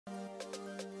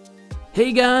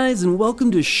Hey guys, and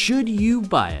welcome to Should You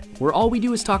Buy It, where all we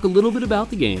do is talk a little bit about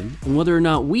the game and whether or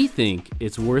not we think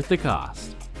it's worth the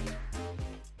cost.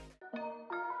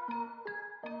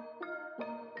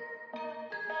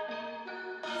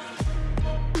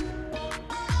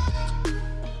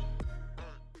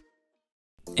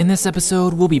 In this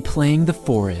episode, we'll be playing The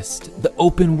Forest, the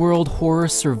open world horror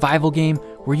survival game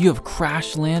where you have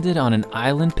crash landed on an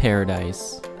island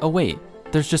paradise. Oh wait,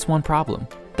 there's just one problem.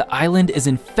 The island is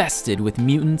infested with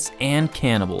mutants and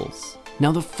cannibals.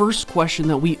 Now the first question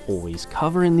that we always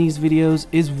cover in these videos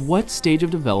is what stage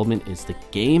of development is the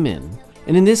game in?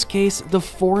 And in this case, The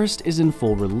Forest is in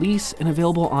full release and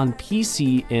available on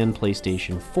PC and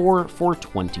PlayStation 4 for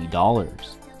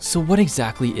 $20. So what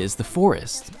exactly is The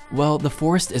Forest? Well, The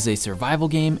Forest is a survival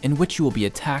game in which you will be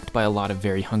attacked by a lot of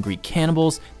very hungry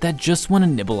cannibals that just want to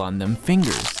nibble on them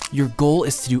fingers. Your goal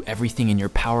is to do everything in your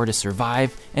power to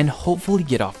survive and hopefully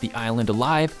get off the island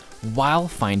alive while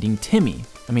finding Timmy.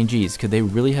 I mean, geez, could they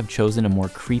really have chosen a more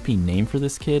creepy name for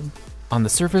this kid? On the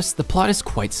surface, the plot is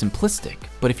quite simplistic,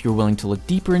 but if you're willing to look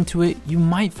deeper into it, you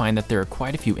might find that there are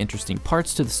quite a few interesting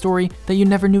parts to the story that you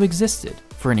never knew existed.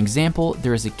 For an example,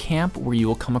 there is a camp where you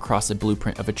will come across a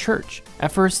blueprint of a church.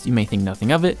 At first, you may think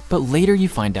nothing of it, but later you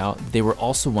find out they were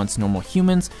also once normal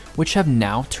humans, which have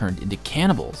now turned into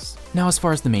cannibals. Now, as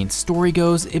far as the main story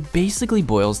goes, it basically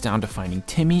boils down to finding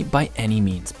Timmy by any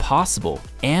means possible,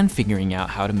 and figuring out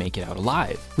how to make it out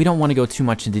alive. We don't want to go too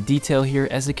much into detail here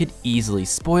as it could easily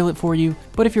spoil it for you,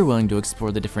 but if you're willing to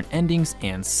explore the different endings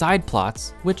and side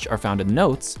plots, which are found in the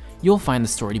notes, you'll find the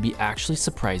story to be actually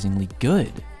surprisingly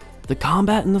good. The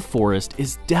combat in The Forest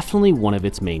is definitely one of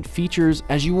its main features,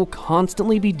 as you will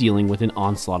constantly be dealing with an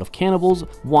onslaught of cannibals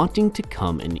wanting to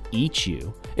come and eat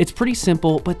you. It's pretty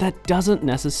simple, but that doesn't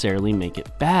necessarily make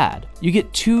it bad. You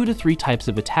get 2 to 3 types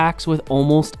of attacks with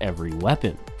almost every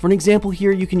weapon. For an example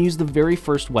here, you can use the very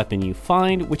first weapon you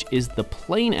find, which is the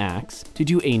plane axe, to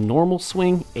do a normal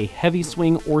swing, a heavy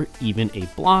swing, or even a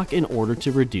block in order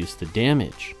to reduce the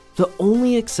damage. The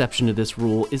only exception to this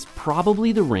rule is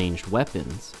probably the ranged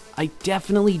weapons. I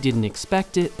definitely didn't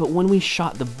expect it, but when we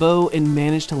shot the bow and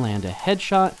managed to land a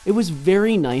headshot, it was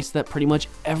very nice that pretty much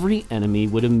every enemy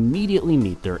would immediately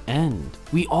meet their end.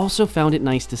 We also found it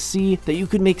nice to see that you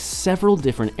could make several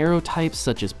different arrow types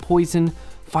such as poison,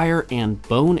 fire, and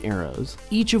bone arrows,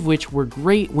 each of which were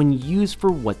great when used for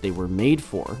what they were made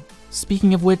for.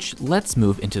 Speaking of which, let's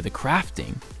move into the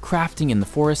crafting. Crafting in The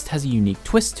Forest has a unique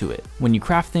twist to it. When you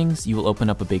craft things, you will open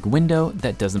up a big window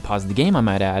that doesn't pause the game, I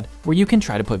might add, where you can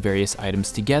try to put various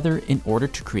items together in order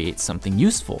to create something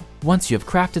useful. Once you have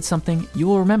crafted something, you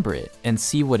will remember it and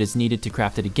see what is needed to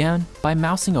craft it again by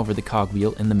mousing over the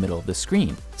cogwheel in the middle of the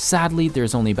screen. Sadly,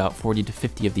 there's only about 40 to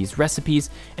 50 of these recipes,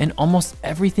 and almost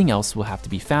everything else will have to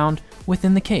be found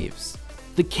within the caves.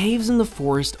 The caves in The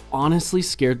Forest honestly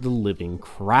scared the living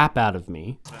crap out of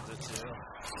me.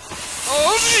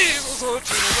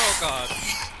 Oh god.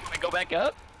 Can I go back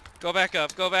up? Go back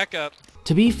up, go back up.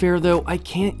 To be fair though, I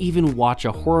can't even watch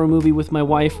a horror movie with my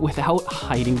wife without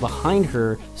hiding behind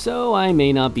her, so I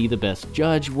may not be the best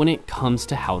judge when it comes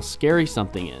to how scary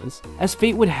something is. As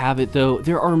fate would have it though,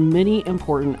 there are many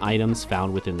important items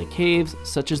found within the caves,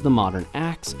 such as the modern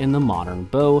axe and the modern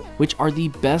bow, which are the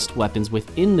best weapons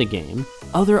within the game.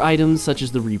 Other items such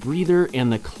as the rebreather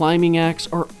and the climbing axe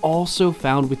are also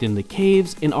found within the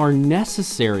caves and are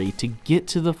necessary to get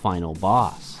to the final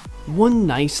boss. One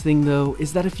nice thing though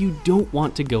is that if you don't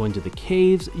want to go into the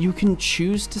caves, you can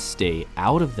choose to stay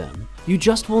out of them. You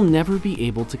just will never be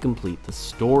able to complete the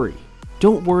story.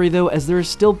 Don't worry though, as there is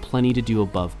still plenty to do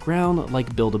above ground,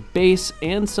 like build a base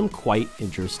and some quite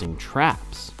interesting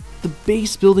traps. The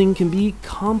base building can be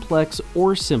complex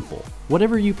or simple,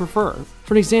 whatever you prefer.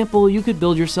 For an example, you could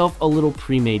build yourself a little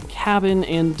pre-made cabin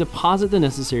and deposit the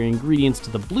necessary ingredients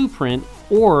to the blueprint,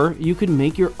 or you could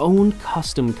make your own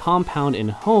custom compound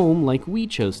and home like we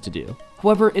chose to do.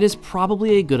 However, it is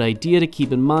probably a good idea to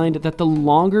keep in mind that the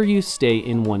longer you stay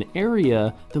in one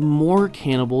area, the more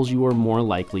cannibals you are more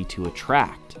likely to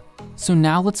attract. So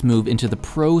now let's move into the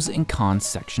pros and cons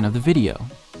section of the video.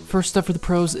 First up for the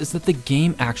pros is that the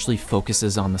game actually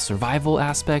focuses on the survival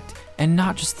aspect and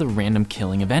not just the random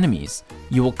killing of enemies.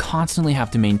 You will constantly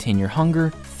have to maintain your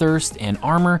hunger, thirst, and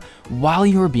armor while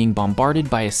you are being bombarded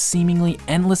by a seemingly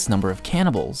endless number of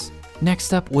cannibals.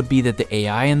 Next up would be that the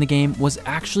AI in the game was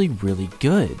actually really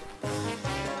good.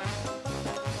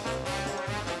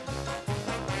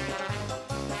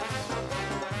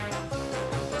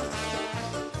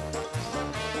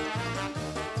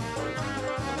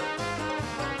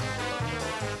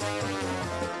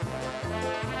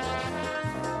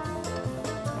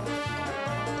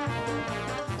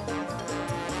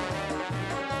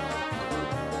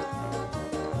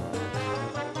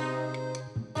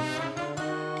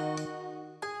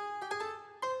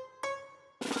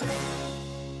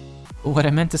 What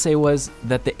I meant to say was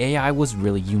that the AI was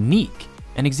really unique.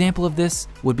 An example of this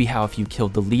would be how if you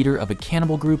killed the leader of a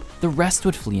cannibal group, the rest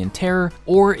would flee in terror,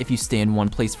 or if you stay in one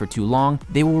place for too long,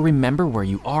 they will remember where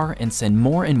you are and send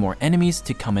more and more enemies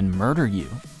to come and murder you.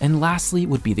 And lastly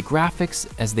would be the graphics,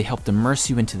 as they helped immerse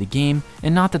you into the game,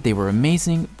 and not that they were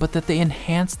amazing, but that they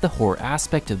enhanced the horror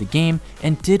aspect of the game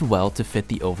and did well to fit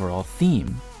the overall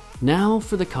theme. Now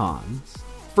for the cons.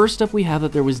 First up, we have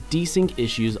that there was desync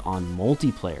issues on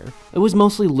multiplayer. It was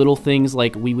mostly little things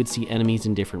like we would see enemies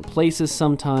in different places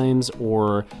sometimes,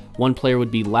 or one player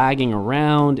would be lagging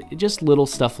around, just little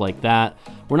stuff like that.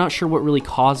 We're not sure what really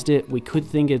caused it. We could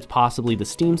think it's possibly the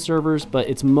Steam servers, but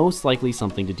it's most likely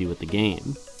something to do with the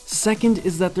game. Second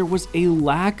is that there was a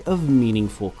lack of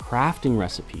meaningful crafting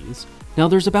recipes. Now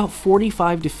there's about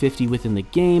 45 to 50 within the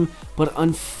game, but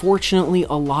unfortunately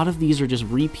a lot of these are just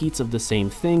repeats of the same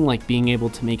thing, like being able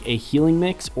to make a healing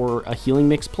mix or a healing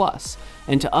mix plus.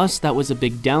 And to us that was a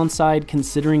big downside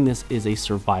considering this is a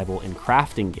survival and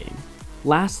crafting game.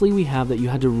 Lastly, we have that you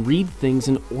had to read things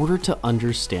in order to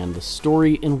understand the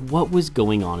story and what was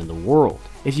going on in the world.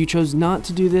 If you chose not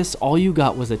to do this, all you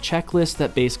got was a checklist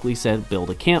that basically said build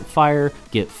a campfire,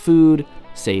 get food,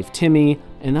 save Timmy,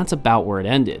 and that's about where it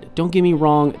ended. Don't get me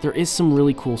wrong, there is some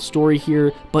really cool story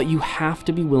here, but you have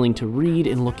to be willing to read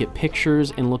and look at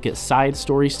pictures and look at side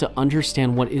stories to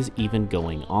understand what is even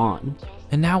going on.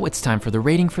 And now it's time for the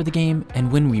rating for the game,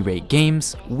 and when we rate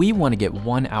games, we want to get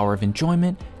 1 hour of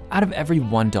enjoyment out of every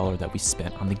 $1 that we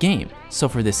spent on the game. So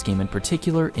for this game in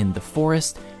particular, in The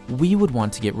Forest, we would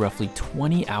want to get roughly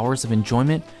 20 hours of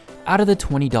enjoyment out of the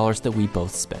 $20 that we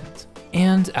both spent.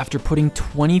 And after putting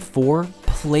 24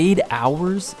 played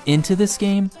hours into this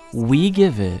game, we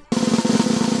give it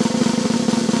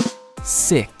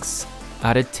 6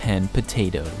 out of 10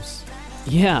 potatoes.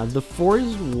 Yeah, The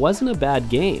Forest wasn't a bad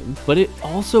game, but it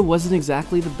also wasn't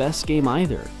exactly the best game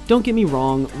either. Don't get me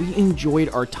wrong, we enjoyed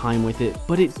our time with it,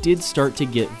 but it did start to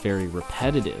get very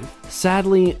repetitive.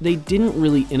 Sadly, they didn't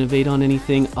really innovate on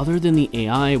anything other than the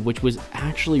AI, which was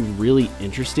actually really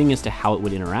interesting as to how it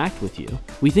would interact with you.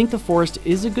 We think The Forest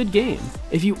is a good game.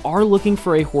 If you are looking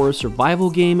for a horror survival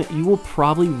game, you will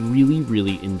probably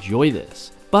really enjoy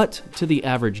this. But to the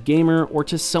average gamer, or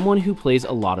to someone who plays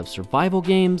a lot of survival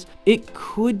games, it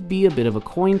could be a bit of a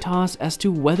coin toss as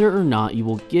to whether or not you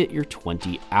will get your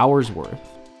 20 hours worth.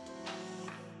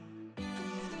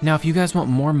 Now, if you guys want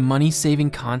more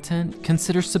money-saving content,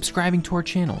 consider subscribing to our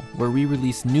channel, where we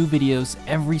release new videos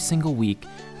every single week,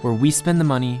 where we spend the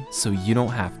money so you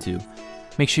don't have to.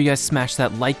 Make sure you guys smash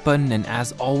that like button, and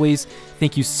as always,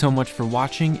 thank you so much for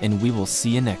watching, and we will see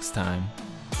you next time.